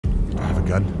a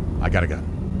gun. I got a gun.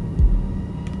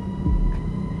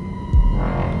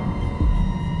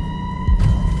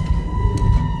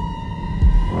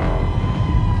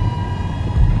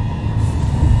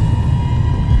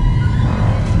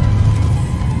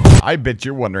 I bet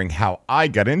you're wondering how I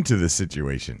got into this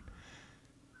situation.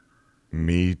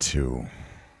 Me too.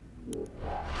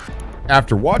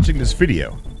 After watching this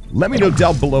video, let me know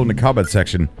down below in the comment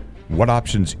section what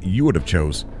options you would have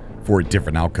chose for a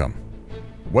different outcome.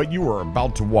 What you are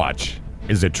about to watch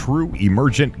is a true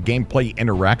emergent gameplay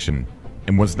interaction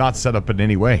and was not set up in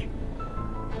any way.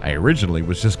 I originally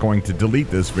was just going to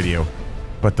delete this video,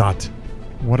 but thought,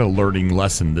 what a learning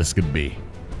lesson this could be.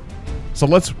 So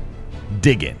let's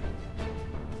dig in.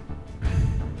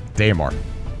 Daymar,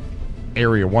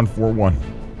 Area 141.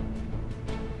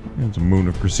 There's a moon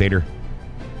of Crusader.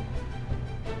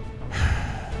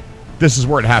 This is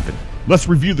where it happened. Let's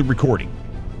review the recording.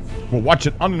 We'll watch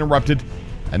it uninterrupted,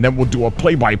 and then we'll do a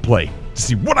play-by-play to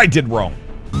see what I did wrong.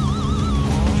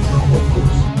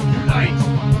 Nice.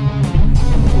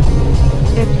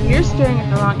 If you're staring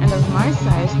at the wrong end of my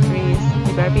size trees,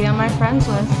 you better be on my friends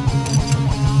list.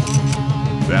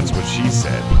 That's what she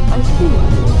said. I see.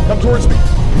 Come towards me.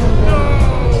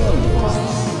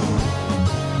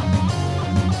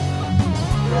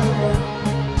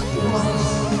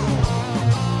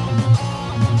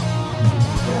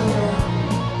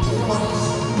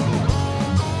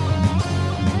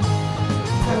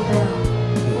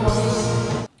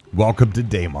 Welcome to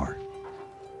Daymar.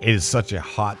 It is such a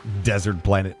hot desert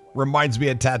planet. Reminds me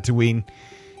of Tatooine.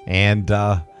 And,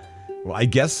 well, I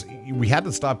guess we had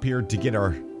to stop here to get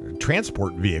our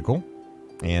transport vehicle.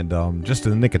 And just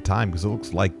in the nick of time, because it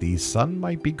looks like the sun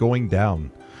might be going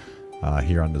down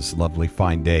here on this lovely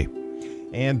fine day.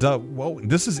 And, well,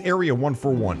 this is Area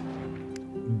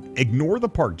 141. Ignore the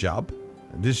park job.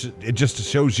 It just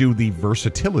shows you the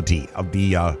versatility of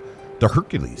the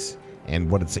Hercules and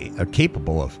what it's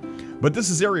capable of. But this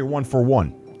is Area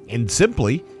 141. And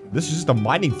simply, this is just a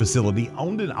mining facility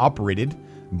owned and operated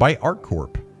by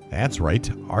ArcCorp. That's right.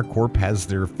 ArcCorp has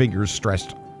their fingers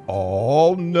stretched.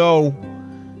 Oh, no.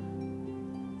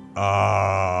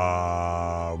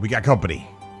 We got company.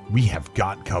 We have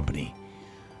got company.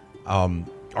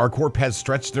 ArcCorp has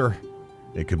stretched their...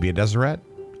 It could be a Deseret.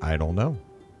 I don't know.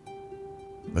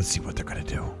 Let's see what they're going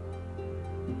to do.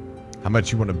 How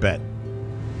much you want to bet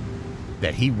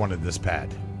that he wanted this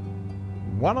pad?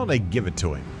 Why don't I give it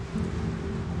to him?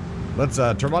 Let's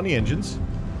turn on the engines.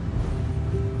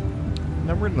 And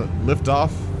then we're going to lift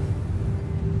off.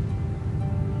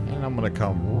 And I'm going to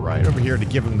come right over here to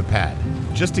give him the pad.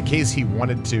 Just in case he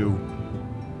wanted to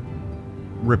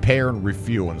repair and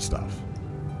refuel and stuff.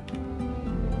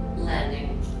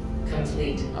 Landing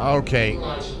complete. Okay.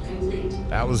 Launch complete.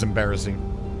 That was embarrassing.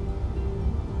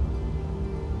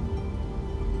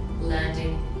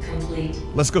 Landing complete.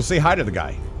 Let's go say hi to the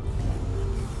guy.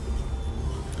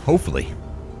 Hopefully.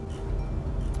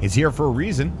 He's here for a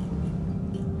reason.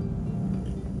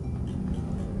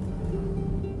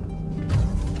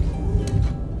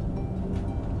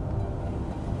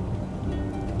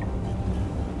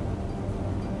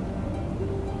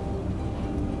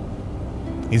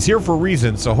 He's here for a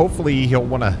reason, so hopefully he'll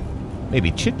want to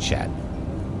maybe chit-chat.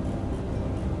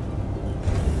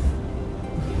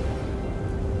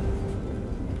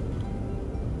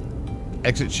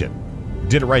 Exit ship.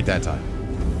 Did it right that time.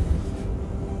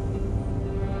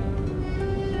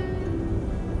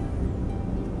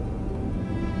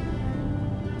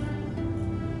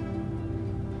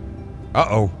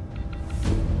 Uh-oh.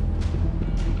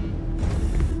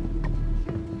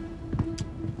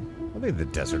 Are they the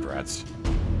desert rats?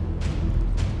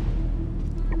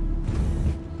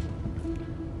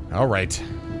 All right.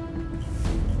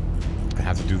 I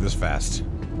have to do this fast.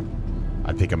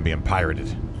 I think I'm being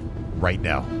pirated right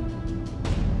now.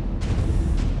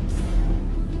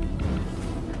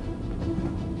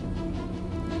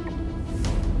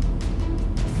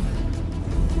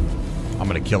 I'm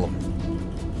gonna kill him.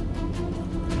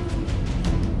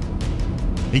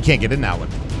 He can't get in that one.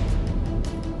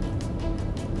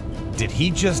 Did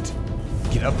he just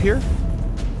get up here?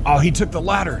 Oh, he took the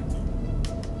ladder.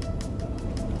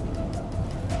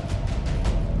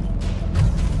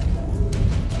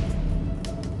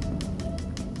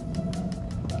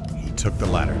 He took the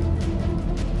ladder.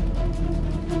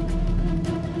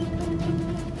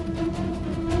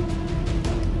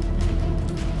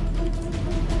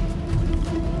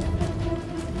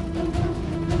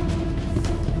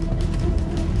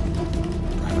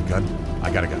 Do I have a gun?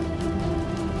 I got a gun.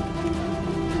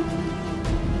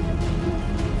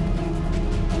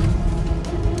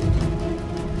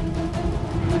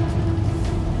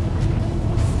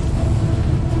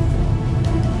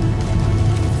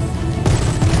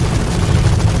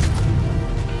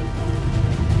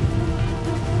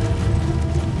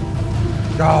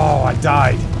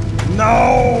 died.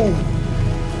 No!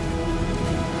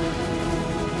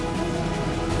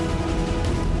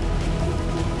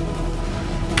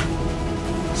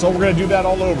 So we're going to do that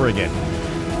all over again.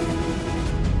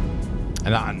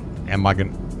 And am I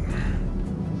going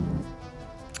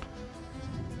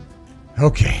to...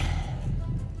 Okay.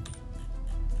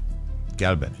 Get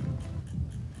out of bed.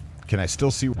 Can I still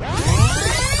see...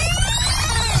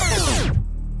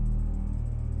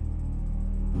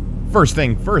 First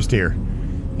thing first here.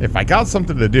 If I got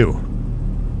something to do,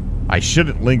 I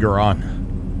shouldn't linger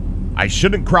on. I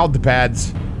shouldn't crowd the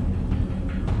pads.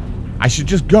 I should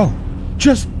just go.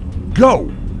 Just go.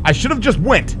 I should have just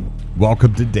went.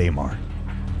 Welcome to Daymar.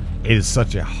 It is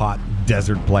such a hot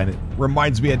desert planet.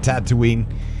 Reminds me of Tatooine.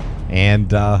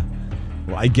 And, well,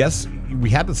 I guess we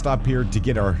had to stop here to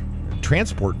get our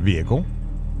transport vehicle.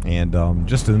 And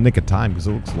just in the nick of time, because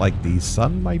it looks like the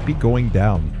sun might be going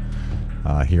down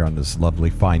here on this lovely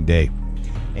fine day.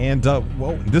 And,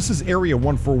 well, this is Area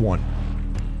 141.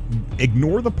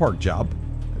 Ignore the park job.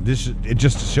 It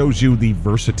just shows you the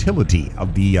versatility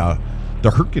of the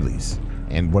Hercules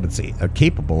and what it's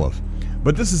capable of.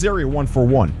 But this is Area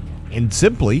 141. And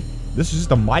simply, this is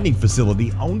just a mining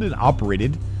facility owned and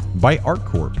operated by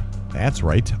ArcCorp. That's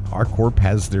right. ArcCorp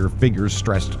has their fingers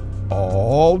stretched.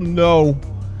 Oh, no.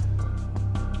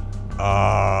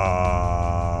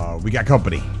 We got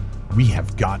company. We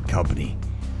have got company.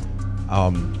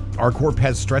 ArcCorp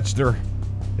has stretched their...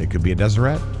 It could be a desert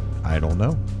rat. I don't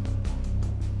know.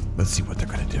 Let's see what they're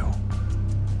going to do.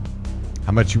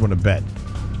 How much you want to bet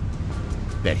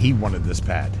that he wanted this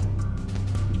pad?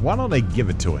 Why don't I give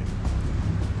it to him?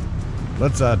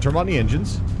 Let's turn on the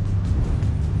engines.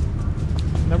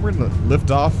 And then we're going to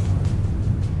lift off.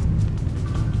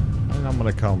 And I'm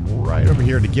going to come right over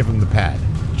here to give him the pad.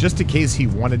 Just in case he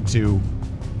wanted to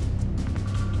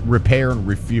repair and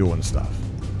refuel and stuff.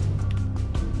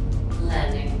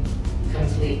 Landing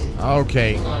complete.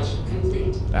 Okay. Launch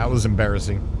complete. That was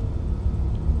embarrassing.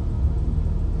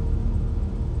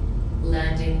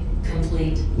 Landing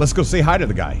complete. Let's go say hi to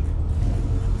the guy.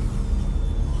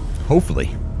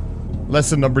 Hopefully.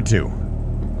 Lesson number 2.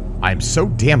 I'm so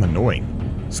damn annoying.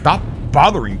 Stop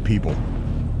bothering people.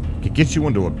 Could get you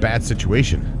into a bad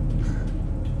situation.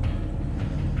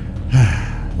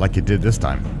 Like it did this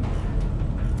time.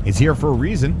 He's here for a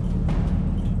reason.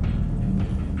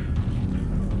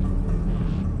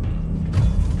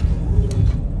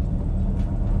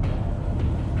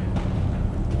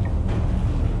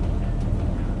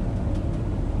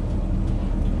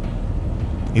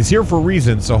 He's here for a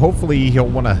reason, so hopefully he'll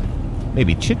want to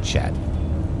maybe chit-chat.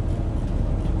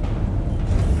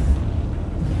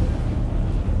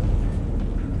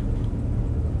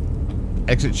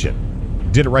 Exit ship.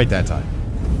 Did it right that time.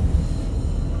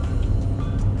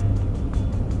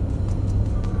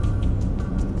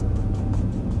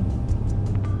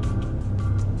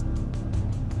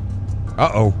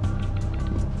 Uh-oh.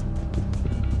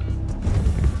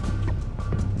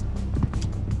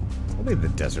 Only the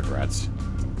desert rats.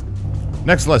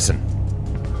 Next lesson.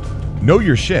 Know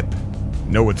your ship.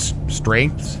 Know its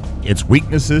strengths, its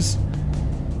weaknesses,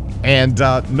 and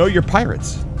know your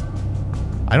pirates.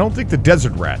 I don't think the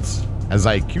desert rats, as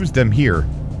I accuse them here,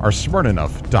 are smart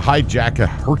enough to hijack a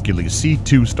Hercules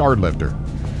C2 Starlifter.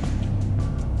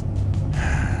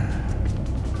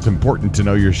 It's important to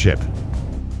know your ship.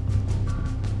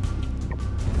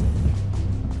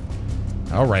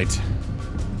 All right.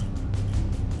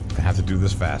 I have to do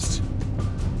this fast.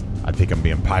 I think I'm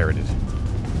being pirated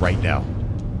right now.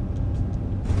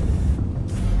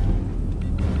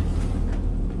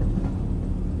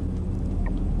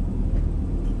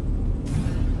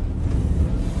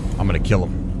 I'm gonna kill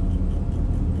him.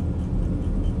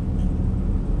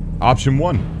 Option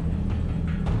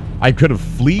 1. I could have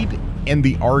fled in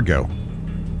the Argo.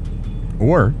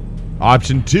 Or,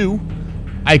 option 2,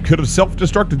 I could have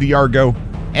self-destructed the Argo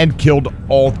and killed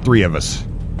all 3 of us.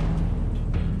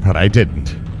 But I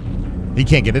didn't. He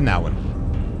can't get in that one.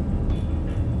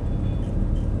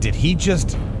 Did he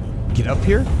just get up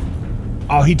here?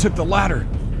 Oh, he took the ladder.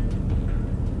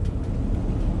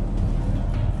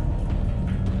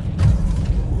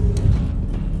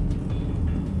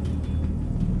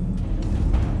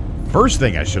 First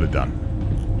thing I should have done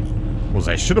was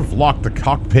I should have locked the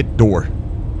cockpit door.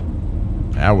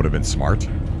 That would have been smart.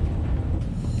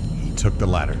 He took the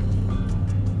ladder.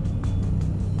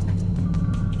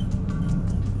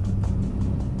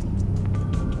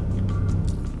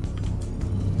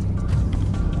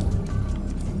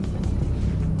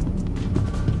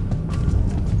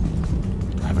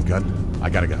 I have a gun. I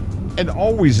got a gun. And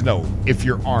always know if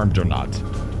you're armed or not.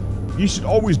 You should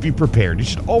always be prepared. You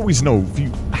should always know if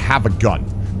you have a gun.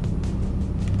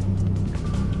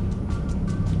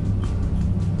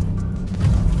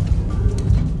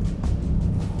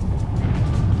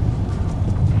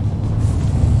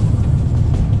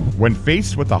 When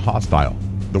faced with a hostile,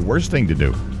 the worst thing to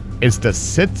do is to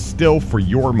sit still for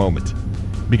your moment,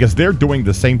 because they're doing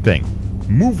the same thing.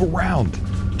 Move around,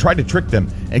 try to trick them,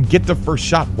 and get the first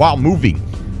shot while moving.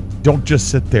 Don't just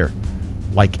sit there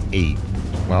like a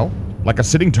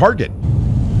sitting target.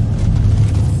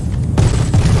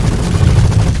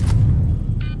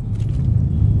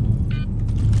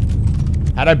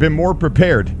 Had I been more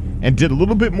prepared and did a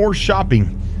little bit more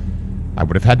shopping, I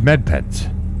would have had med pens.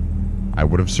 I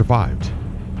would have survived.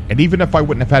 And even if I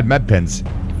wouldn't have had med pens,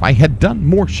 if I had done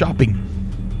more shopping,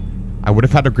 I would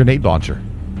have had a grenade launcher.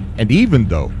 And even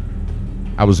though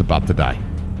I was about to die,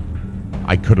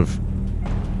 I could have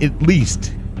at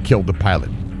least killed the pilot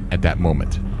at that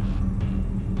moment.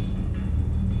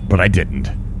 But I didn't.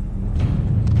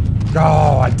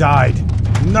 Oh, I died.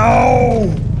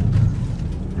 No!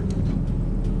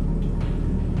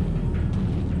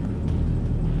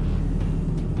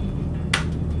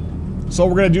 So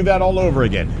we're going to do that all over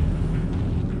again.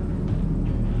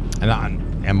 And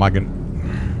am I going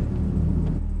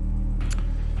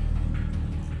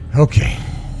to... Okay.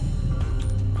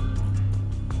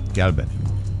 Get out of bed.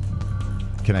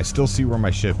 Can I still see where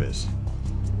my ship is?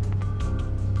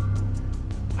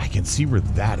 I can see where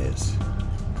that is.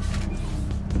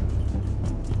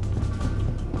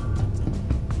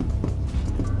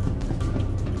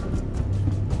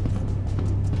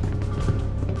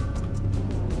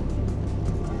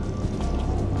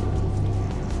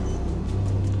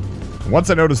 Once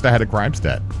I noticed I had a crime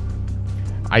stat.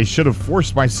 I should have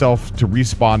forced myself to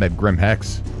respawn at Grim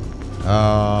Hex.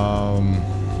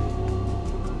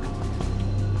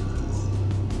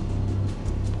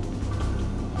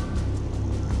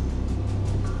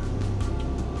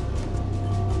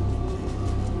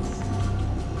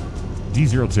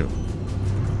 D02.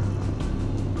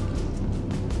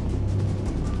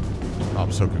 Oh,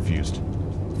 I'm so confused.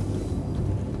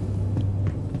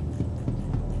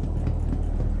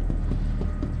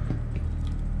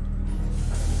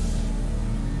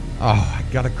 Oh, I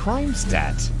got a crime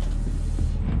stat.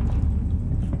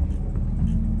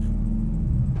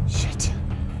 Shit.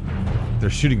 They're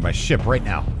shooting my ship right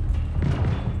now.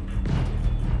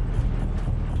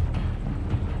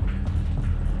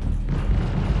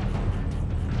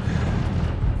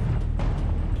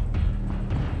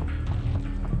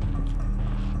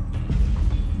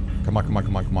 Come on, come on,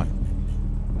 come on, come on.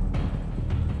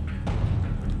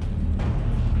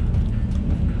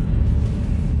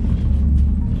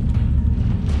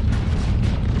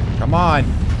 Come on.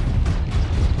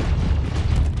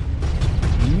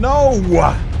 No!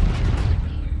 God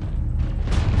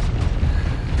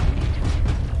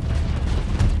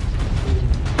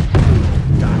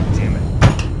damn it.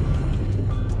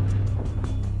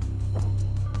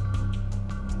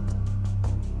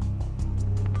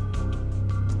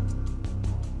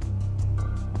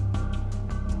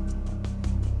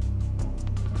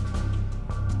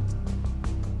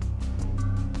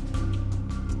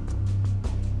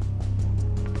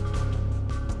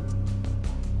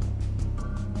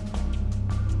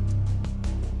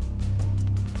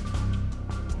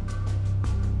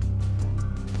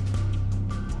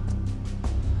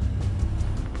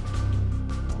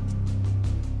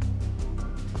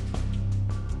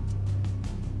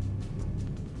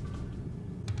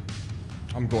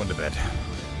 I'm going to bed.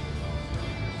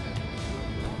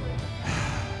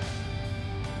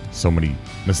 So many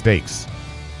mistakes.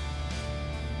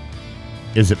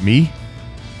 Is it me?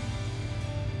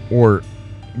 Or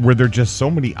were there just so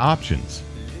many options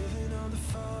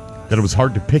that it was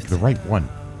hard to pick the right one?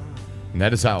 And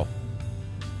that is how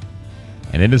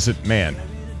an innocent man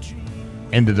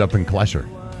ended up in Klesher.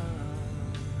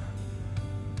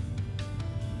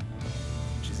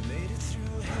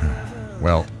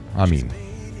 Well, I mean,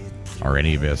 are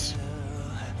any of us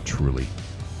truly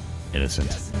innocent?